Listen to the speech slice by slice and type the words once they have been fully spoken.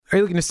Are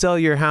you looking to sell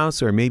your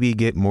house or maybe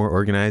get more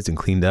organized and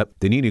cleaned up?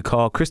 Then you need to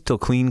call Crystal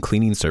Clean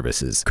Cleaning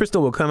Services.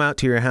 Crystal will come out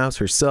to your house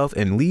herself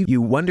and leave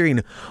you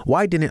wondering,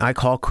 why didn't I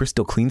call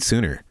Crystal Clean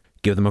sooner?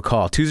 Give them a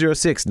call,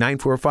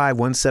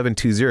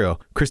 206-945-1720.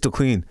 Crystal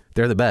Clean,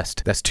 they're the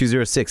best. That's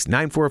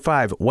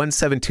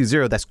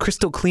 206-945-1720. That's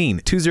Crystal Clean,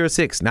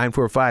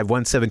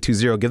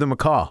 206-945-1720. Give them a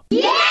call.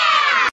 Yeah!